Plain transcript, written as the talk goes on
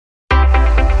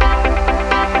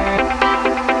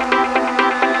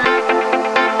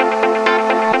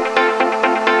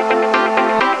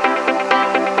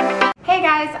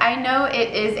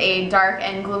dark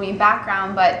and gloomy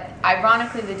background, but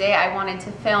ironically the day I wanted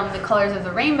to film the colors of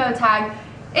the rainbow tag,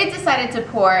 it decided to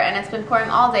pour, and it's been pouring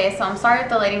all day, so I'm sorry if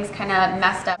the lighting's kind of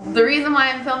messed up. The reason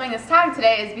why I'm filming this tag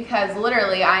today is because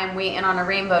literally I am waiting on a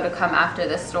rainbow to come after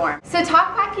this storm. So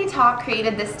Talk Packy Talk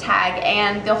created this tag,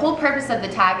 and the whole purpose of the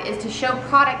tag is to show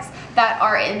products that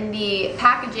are in the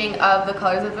packaging of the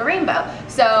colors of the rainbow.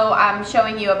 So I'm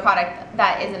showing you a product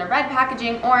that is in a red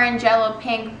packaging, orange, yellow,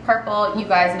 pink, purple. You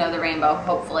guys know the rainbow,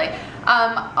 hopefully.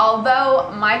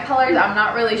 Although my colors, I'm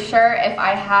not really sure if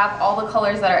I have all the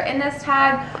colors that are in this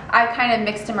tag. I kind of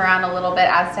mixed them around a little bit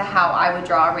as to how I would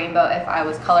draw a rainbow if I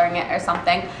was coloring it or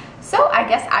something. So I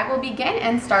guess I will begin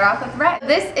and start off with red.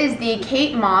 This is the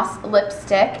Kate Moss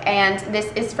lipstick, and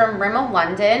this is from Rimmel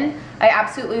London. I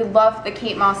absolutely love the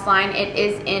Kate Moss line. It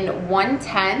is in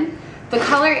 110. The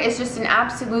color is just an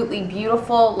absolutely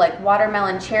beautiful, like,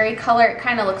 watermelon cherry color. It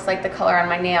kind of looks like the color on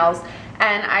my nails.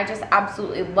 And I just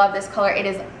absolutely love this color. It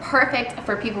is perfect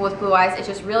for people with blue eyes. It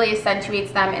just really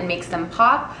accentuates them and makes them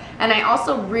pop. And I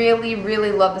also really,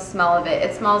 really love the smell of it.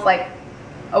 It smells like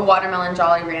a watermelon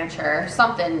Jolly Rancher,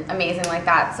 something amazing like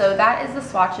that. So that is the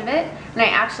swatch of it. And I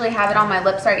actually have it on my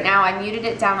lips right now. I muted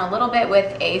it down a little bit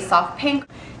with a soft pink.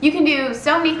 You can do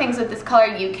so many things with this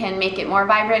color. You can make it more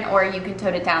vibrant, or you can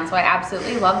tone it down. So I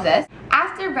absolutely love this.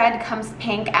 After red comes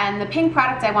pink, and the pink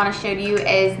product I want to show you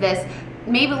is this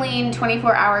Maybelline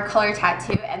 24-Hour Color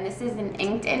Tattoo, and this is in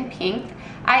Inked in Pink.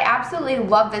 I absolutely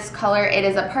love this color. It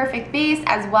is a perfect base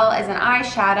as well as an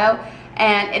eyeshadow,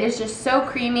 and it is just so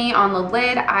creamy on the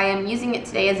lid. I am using it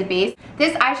today as a base.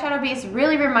 This eyeshadow base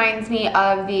really reminds me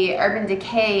of the Urban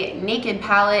Decay Naked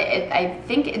palette. I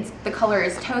think the color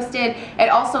is Toasted. It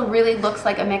also really looks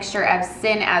like a mixture of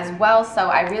Sin as well, so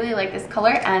I really like this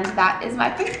color, and that is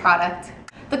my pink product.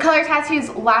 The color tattoos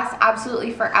last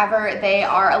absolutely forever. They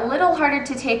are a little harder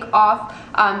to take off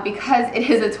because it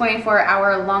is a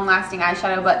 24-hour long-lasting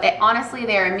eyeshadow, but honestly,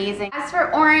 they are amazing. As for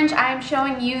orange, I'm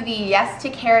showing you the Yes to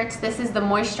Carrots. This is the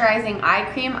moisturizing eye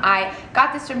cream. I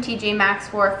got this from TJ Maxx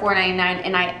for $4.99,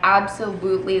 and I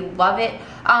absolutely love it.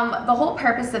 The whole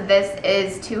purpose of this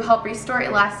is to help restore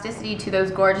elasticity to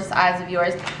those gorgeous eyes of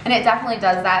yours, and it definitely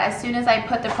does that. As soon as I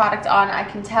put the product on, I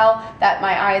can tell that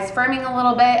my eye is firming a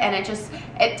little bit, and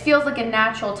it feels like a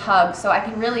natural tug, so I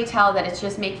can really tell that it's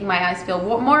just making my eyes feel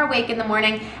more awake in the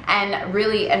morning and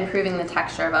really improving the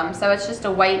texture of them. So it's just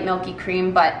a white milky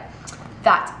cream, but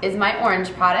that is my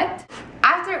orange product.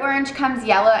 After orange comes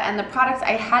yellow, and the product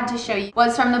I had to show you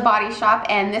was from The Body Shop,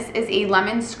 and this is a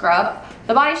lemon scrub.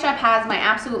 The Body Shop has my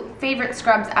absolute favorite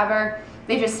scrubs ever.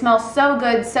 They just smell so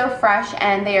good, so fresh,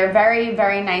 and they are very,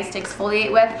 very nice to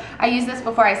exfoliate with. I use this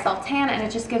before I self-tan, and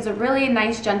it just gives a really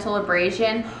nice, gentle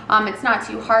abrasion. It's not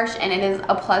too harsh, and it is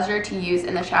a pleasure to use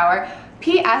in the shower.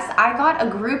 P.S. I got a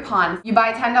Groupon. You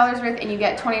buy $10 worth and you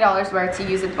get $20 worth to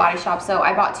use at The Body Shop. So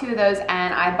I bought 2 of those,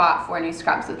 and I bought 4 new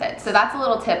scrubs with it. So that's a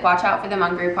little tip. Watch out for them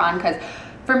on Groupon, because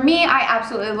for me, I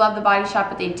absolutely love The Body Shop,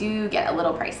 but they do get a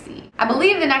little pricey. I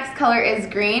believe the next color is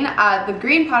green. The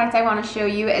green product I want to show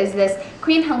you is this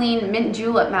Queen Helene Mint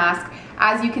Julep Mask.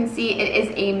 As you can see, it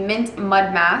is a mint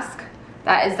mud mask.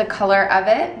 That is the color of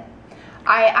it.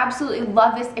 I absolutely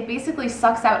love this. It basically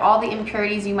sucks out all the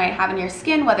impurities you might have in your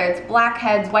skin, whether it's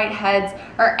blackheads, whiteheads,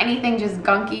 or anything just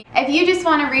gunky. If you just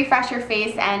want to refresh your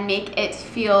face and make it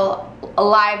feel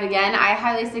alive again, I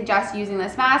highly suggest using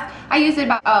this mask. I use it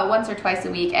about once or twice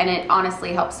a week, and it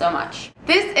honestly helps so much.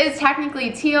 This is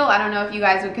technically teal. I don't know if you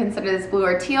guys would consider this blue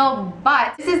or teal,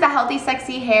 but this is the Healthy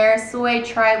Sexy Hair Soy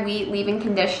Tri-Wheat Leave-In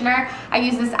Conditioner. I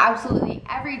use this absolutely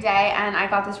every day, and I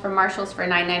got this from Marshall's for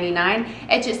 $9.99.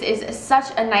 It just is such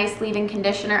a nice leave-in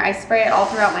conditioner. I spray it all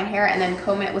throughout my hair and then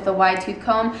comb it with a wide tooth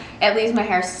comb. It leaves my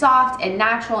hair soft and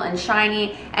natural and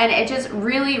shiny, and it just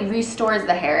really restores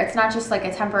the hair. It's not just like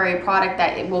a temporary product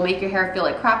that it will make your hair feel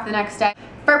like crap the next day.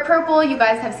 For purple, you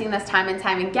guys have seen this time and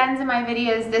time again in my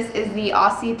videos. This is the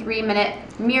Aussie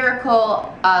 3-Minute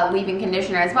Miracle leave-in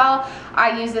conditioner as well.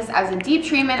 I use this as a deep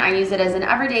treatment. I use it as an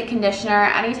everyday conditioner.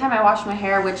 Anytime I wash my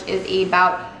hair, which is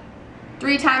about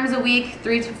 3 times a week,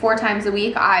 3 to 4 times a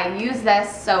week, I use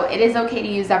this, so it is okay to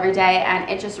use every day, and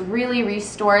it just really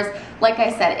restores. Like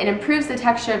I said, it improves the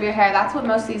texture of your hair. That's what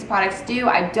most of these products do.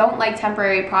 I don't like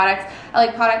temporary products. I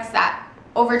like products that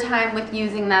over time with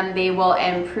using them, they will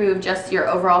improve just your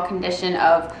overall condition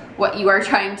of what you are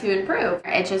trying to improve.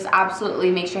 It just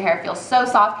absolutely makes your hair feel so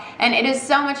soft, and it is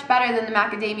so much better than the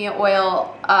macadamia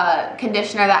oil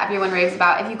conditioner that everyone raves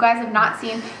about. If you guys have not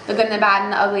seen the Good and the Bad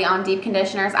and the Ugly on Deep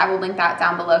conditioners, I will link that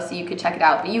down below so you could check it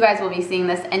out. But you guys will be seeing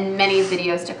this in many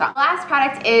videos to come. The last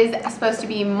product is supposed to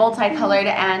be multicolored,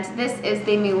 and this is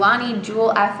the Milani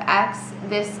Jewel FX.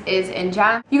 This is in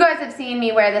gem. You guys have seen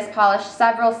me wear this polish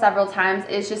several times.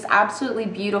 It's just absolutely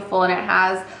beautiful, and it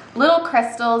has little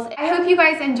crystals. I hope you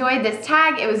guys enjoyed this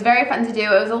tag. It was very fun to do.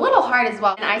 It was a little hard as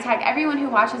well. And I tag everyone who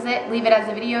watches it, leave it as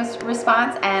a video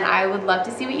response, and I would love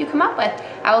to see what you come up with.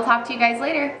 I will talk to you guys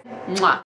later. Mwah.